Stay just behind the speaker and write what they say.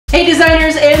Hey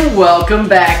designers, and welcome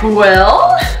back.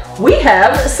 Well, we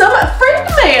have some friend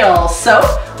mail, so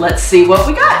let's see what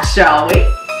we got, shall we?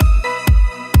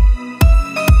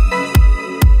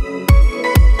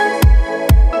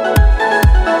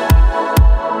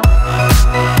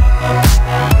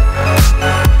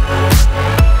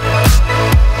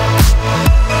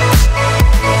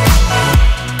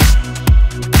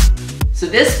 So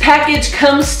this package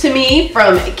comes to me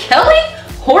from Kelly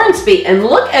Hornsby, and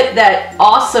look at that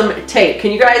awesome tape.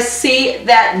 Can you guys see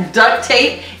that duct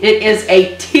tape? It is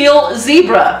a teal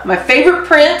zebra, my favorite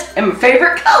print and my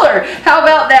favorite color. How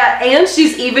about that? And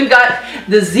she's even got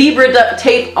the zebra duct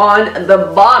tape on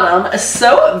the bottom.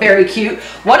 So very cute.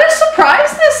 What a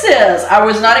surprise this is. I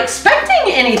was not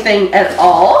expecting anything at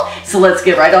all. So let's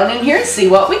get right on in here and see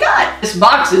what we got. This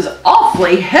box is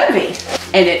awfully heavy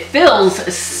and it feels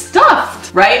stuffed.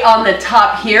 Right on the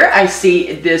top here, I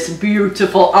see this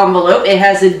beautiful envelope. It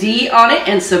has a D on it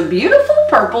and some beautiful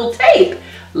purple tape.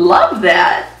 Love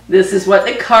that. This is what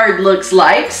the card looks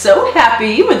like. So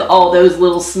happy with all those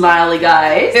little smiley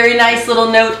guys. Very nice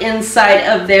little note inside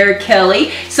of there,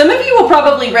 Kelly. Some of you will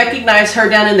probably recognize her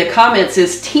down in the comments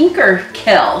as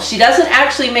Tinkerkel. She doesn't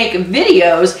actually make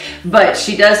videos, but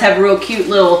she does have a real cute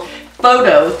little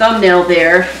photo thumbnail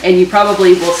there, and you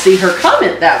probably will see her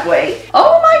comment that way.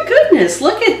 Oh my goodness,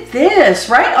 look at this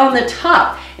right on the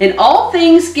top. In all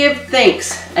things give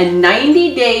thanks, a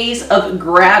 90 days of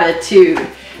gratitude.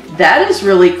 That is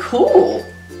really cool.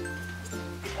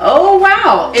 Oh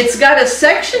wow, it's got a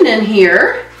section in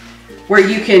here where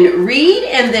you can read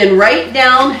and then write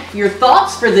down your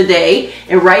thoughts for the day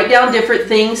and write down different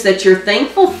things that you're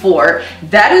thankful for.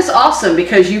 That is awesome,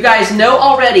 because you guys know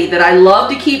already that I love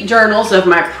to keep journals of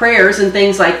my prayers and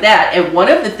things like that. And one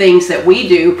of the things that we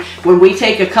do when we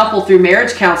take a couple through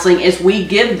marriage counseling is we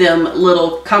give them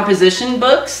little composition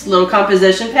books, little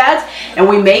composition pads, and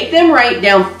we make them write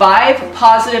down 5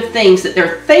 positive things that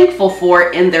they're thankful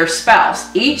for in their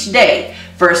spouse each day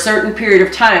for a certain period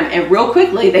of time, and real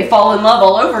quickly they fall in love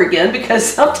all over again, because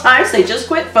sometimes they just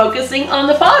quit focusing on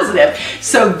the positive.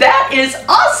 So that is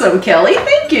awesome, Kelly.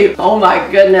 Thank you. Oh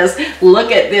my goodness,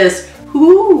 look at this.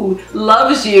 Who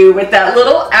loves you with that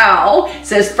little owl. It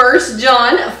says 1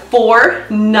 John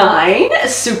 4:9.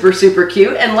 Super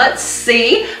cute. And let's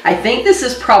see, I think this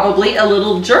is probably a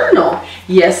little journal.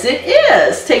 Yes, it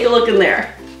is. Take a look in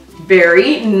there.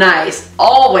 Very nice.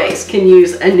 Always can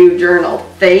use a new journal.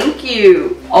 Thank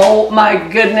you. Oh my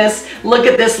goodness. Look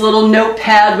at this little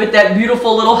notepad with that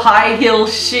beautiful little high heel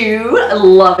shoe.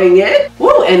 Loving it.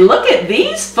 Woo, and look at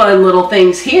these fun little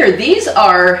things here. These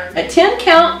are a 10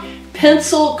 count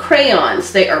pencil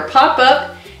crayons. They are pop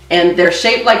up and they're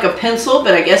shaped like a pencil,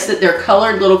 but I guess that they're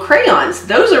colored little crayons.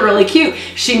 Those are really cute.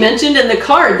 She mentioned in the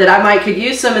card that I could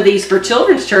use some of these for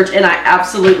children's church, and I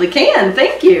absolutely can.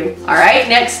 Thank you. All right,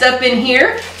 next up in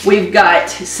here, we've got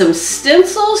some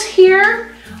stencils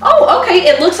here. Oh, okay,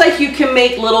 it looks like you can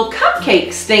make little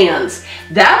cupcake stands.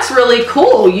 That's really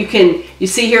cool. You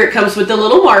see here it comes with the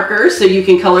little markers, so you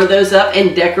can color those up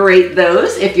and decorate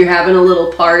those if you're having a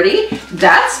little party.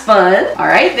 That's fun. All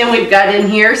right, then we've got in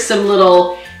here some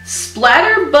little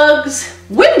Splatterbugs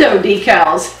window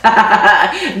decals.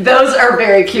 Those are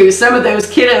very cute. Some of those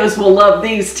kiddos will love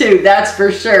these too, that's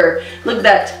for sure. Look at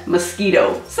that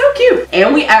mosquito. So cute.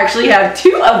 And we actually have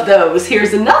 2 of those.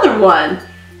 Here's another one.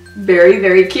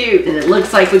 Very cute. And it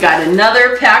looks like we got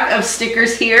another pack of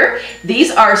stickers here.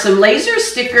 These are some laser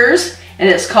stickers, and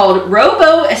it's called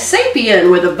Robo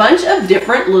Sapien, with a bunch of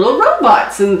different little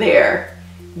robots in there.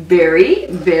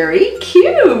 Very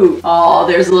cute. Oh,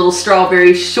 there's a little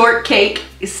strawberry shortcake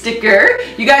sticker.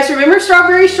 You guys remember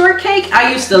strawberry shortcake?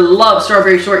 I used to love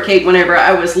strawberry shortcake whenever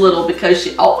I was little because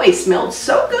she always smelled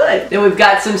so good. Then we've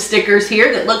got some stickers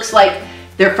here that looks like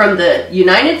they're from the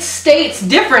United States,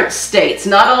 different states,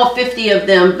 not all 50 of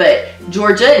them, but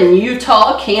Georgia and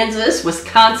Utah, Kansas,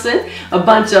 Wisconsin, a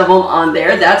bunch of them on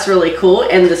there. That's really cool.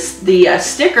 And the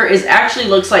sticker actually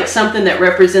looks like something that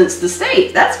represents the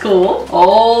state. That's cool.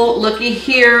 Oh, looky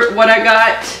here what I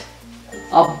got.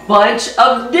 A bunch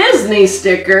of Disney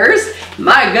stickers.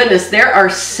 My goodness, there are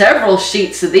several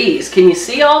sheets of these. Can you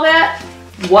see all that?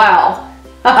 Wow.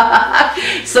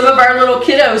 Some of our little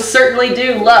kiddos certainly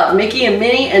do love Mickey and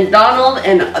Minnie and Donald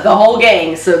and the whole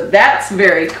gang, so that's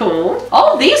very cool.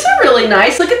 Oh, these are really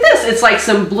nice. Look at this. It's like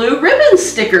some blue ribbon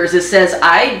stickers. It says,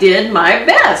 I did my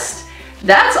best.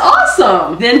 That's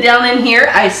awesome. Then down in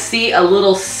here, I see a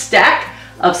little stack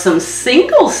of some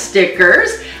single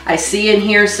stickers. I see in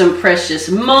here some precious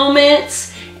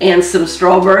moments and some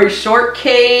strawberry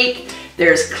shortcake.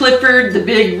 There's Clifford, the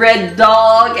big red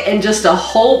dog, and just a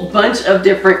whole bunch of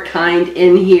different kind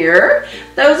in here.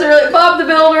 Those are Bob the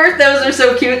Builder. Those are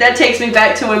so cute. That takes me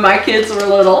back to when my kids were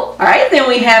little. All right, then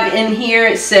we have in here,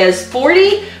 it says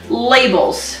 40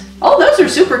 labels. Oh, those are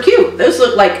super cute. Those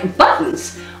look like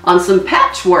buttons on some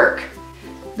patchwork.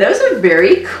 Those are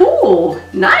very cool.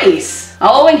 Nice.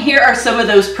 Oh, and here are some of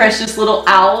those precious little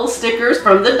owl stickers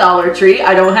from the Dollar Tree.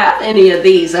 I don't have any of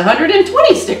these.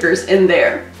 120 stickers in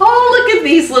there. Oh, look at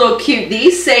these little cute.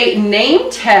 These say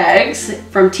name tags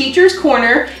from Teacher's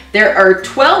Corner. There are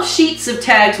 12 sheets of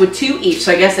tags with 2 each.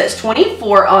 So I guess that's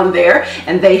 24 on there.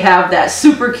 And they have that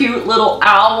super cute little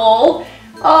owl.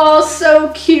 Oh, so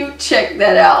cute. Check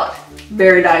that out.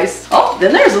 Very nice. Oh,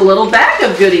 then there's a little bag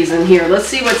of goodies in here. Let's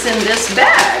see what's in this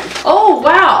bag. Oh,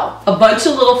 wow. A bunch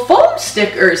of little foam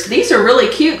stickers. These are really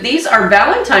cute. These are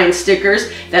Valentine stickers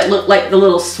that look like the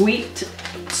little sweethearts.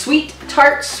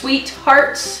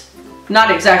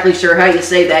 Not exactly sure how you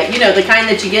say that. You know, the kind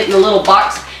that you get in the little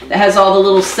box that has all the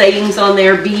little sayings on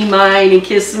there. Be mine and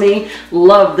kiss me.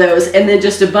 Love those. And then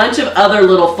just a bunch of other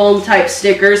little foam type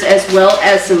stickers as well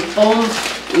as some foam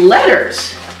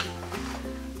letters.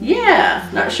 Yeah,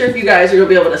 not sure if you guys are going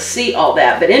to be able to see all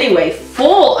that, but anyway,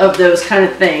 full of those kind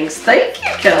of things. Thank you,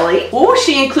 Kelly. Oh,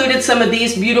 she included some of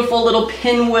these beautiful little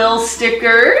pinwheel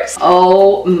stickers.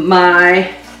 Oh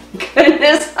my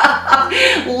goodness.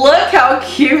 Look how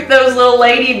cute those little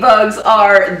ladybugs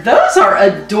are. Those are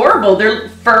adorable. They're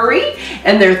furry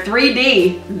and they're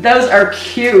 3D. Those are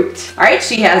cute. All right,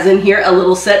 she has in here a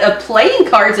little set of playing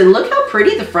cards, and look how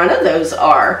pretty the front of those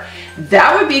are.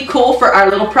 That would be cool for our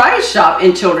little prize shop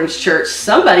in Children's Church.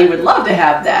 Somebody would love to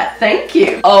have that. Thank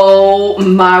you. Oh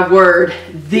my word.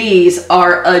 These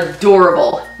are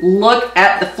adorable. Look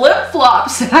at the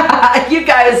flip-flops. You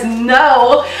guys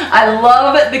know I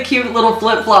love the cute little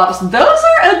flip-flops. Those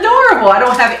are adorable. I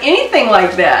don't have anything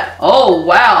like that. Oh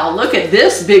wow, look at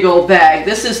this big old bag.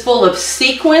 This is full of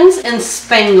sequins and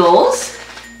spangles.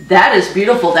 That is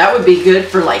beautiful. That would be good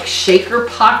for like shaker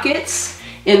pockets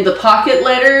in the pocket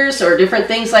letters or different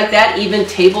things like that, even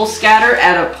table scatter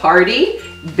at a party.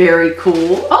 Very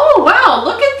cool. Oh wow,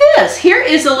 look at this. Here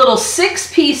is a little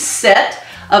 6-piece set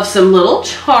of some little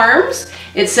charms.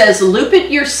 It says loop it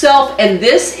yourself, and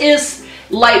this is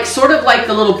like sort of like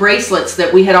the little bracelets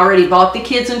that we had already bought the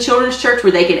kids in Children's Church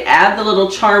where they could add the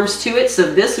little charms to it,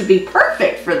 so this would be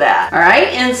perfect for that. All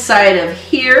right, inside of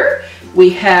here we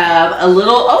have a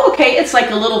little, oh okay, it's like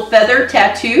a little feather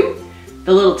tattoo.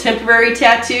 The little temporary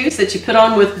tattoos that you put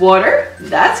on with water.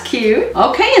 That's cute.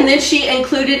 Okay, and then she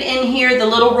included in here the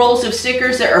little rolls of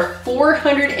stickers. There are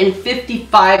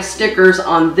 455 stickers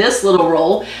on this little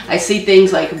roll. I see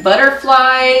things like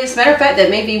butterflies. Matter of fact, that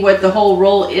may be what the whole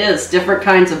roll is, different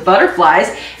kinds of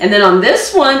butterflies. And then on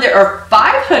this one, there are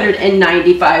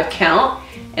 595 count,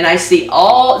 and I see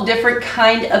all different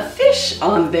kind of fish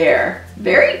on there.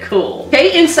 Very cool.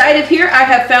 Okay, inside of here, I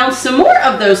have found some more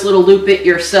of those little loop it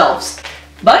yourselves.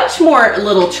 Bunch more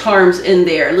little charms in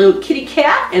there. A little kitty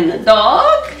cat and the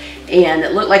dog, and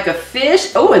it looked like a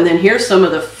fish. Oh, and then here's some of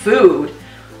the food.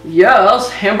 Yes,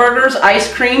 hamburgers,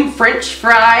 ice cream, French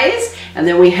fries, and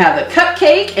then we have a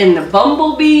cupcake and the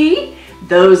bumblebee.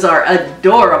 Those are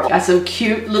adorable. Got some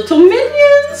cute little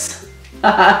minions.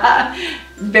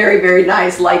 Very, very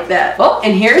nice like that. Oh,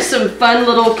 and here's some fun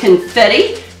little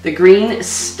confetti. The green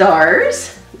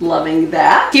stars. Loving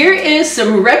that. Here is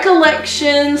some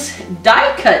Recollections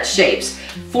die cut shapes.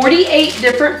 48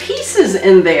 different pieces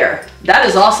in there. That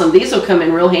is awesome. These will come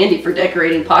in real handy for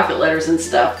decorating pocket letters and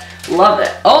stuff. Love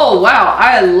it. Oh wow,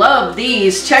 I love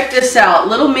these. Check this out.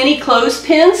 Little mini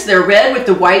clothespins. They're red with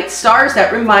the white stars.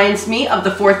 That reminds me of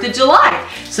the 4th of July.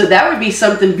 So that would be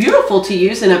something beautiful to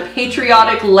use in a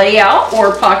patriotic layout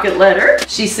or pocket letter.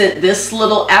 She sent this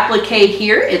little applique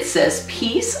here. It says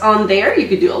peace on there. You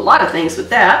could do a lot of things with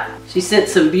that. She sent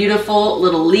some beautiful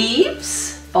little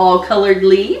leaves. Fall colored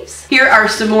leaves. Here are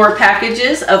some more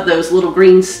packages of those little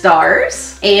green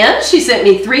stars. And she sent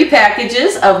me 3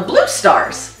 packages of blue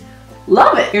stars.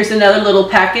 Love it. Here's another little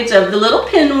package of the little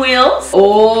pinwheels.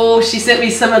 Oh, she sent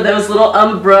me some of those little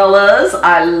umbrellas.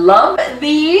 I love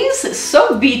these.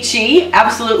 So beachy.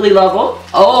 Absolutely love them.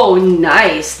 Oh,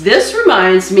 nice. This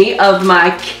reminds me of my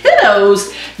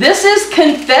kiddos. This is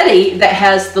confetti that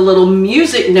has the little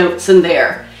music notes in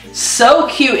there. So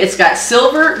cute. It's got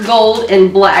silver, gold,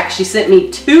 and black. She sent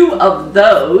me 2 of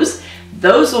those.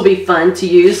 Those will be fun to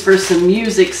use for some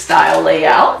music style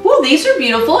layout. Well, these are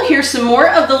beautiful. Here's some more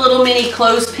of the little mini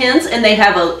clothespins, and they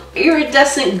have a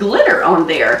iridescent glitter on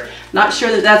there. Not sure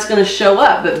that that's going to show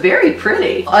up, but very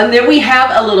pretty. And then we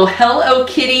have a little Hello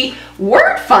Kitty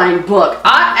word find book.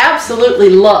 I absolutely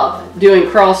love doing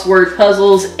crossword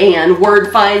puzzles and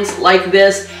word finds like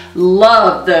this.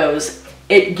 Love those.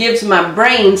 It gives my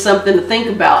brain something to think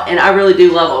about, and I really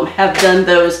do love them. Have done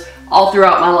those all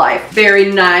throughout my life.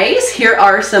 Very nice. Here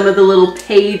are some of the little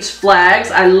page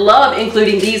flags. I love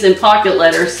including these in pocket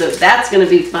letters, so that's going to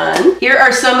be fun. Here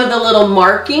are some of the little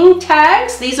marking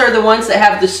tags. These are the ones that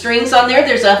have the strings on there.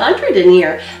 There's 100 in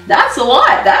here. That's a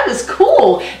lot. That is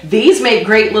cool. These make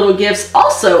great little gifts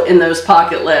also in those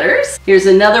pocket letters. Here's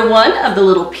another one of the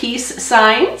little peace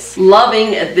signs.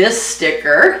 Loving this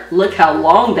sticker. Look how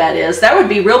long that is. That would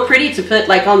be real pretty to put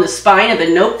like on the spine of a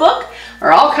notebook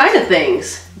or all kind of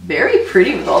things. Very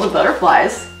pretty with all the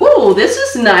butterflies. Ooh, this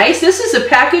is nice. This is a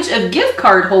package of gift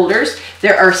card holders.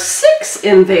 There are 6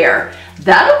 in there.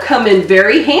 That'll come in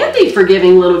very handy for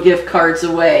giving little gift cards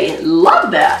away. Love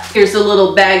that. Here's a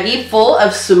little baggie full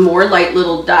of some more like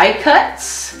little die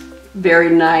cuts.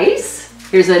 Very nice.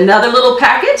 Here's another little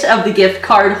package of the gift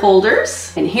card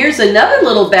holders. And here's another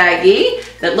little baggie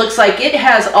that looks like it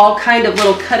has all kind of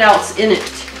little cutouts in it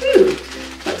too.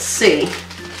 Let's see.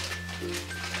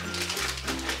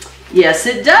 Yes,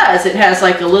 it does. It has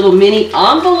like a little mini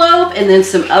envelope and then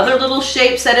some other little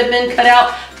shapes that have been cut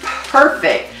out.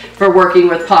 Perfect for working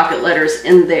with pocket letters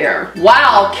in there.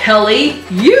 Wow, Kelly,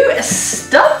 you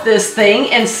stuffed this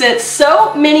thing and sent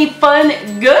so many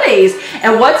fun goodies.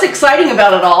 And what's exciting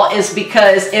about it all is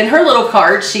because in her little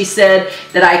card, she said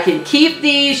that I can keep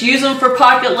these, use them for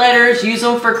pocket letters, use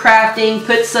them for crafting,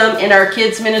 put some in our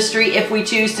kids ministry if we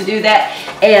choose to do that.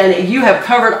 And you have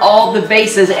covered all the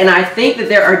bases. And I think that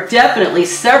there are definitely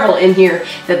several in here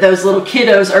that those little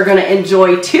kiddos are gonna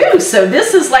enjoy too. So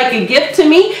this is like a gift to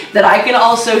me that I can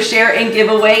also share and give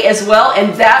away as well,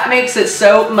 and that makes it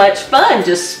so much fun,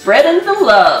 just spreading the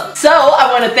love. So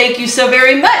I want to thank you so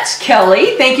very much,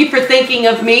 Kelly. Thank you for thinking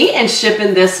of me and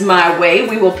shipping this my way.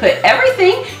 We will put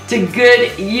everything to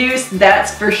good use,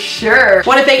 that's for sure. I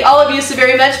want to thank all of you so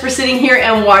very much for sitting here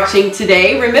and watching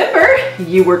today. Remember,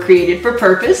 you were created for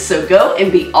purpose, so go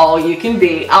and be all you can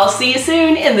be. I'll see you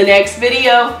soon in the next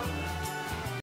video.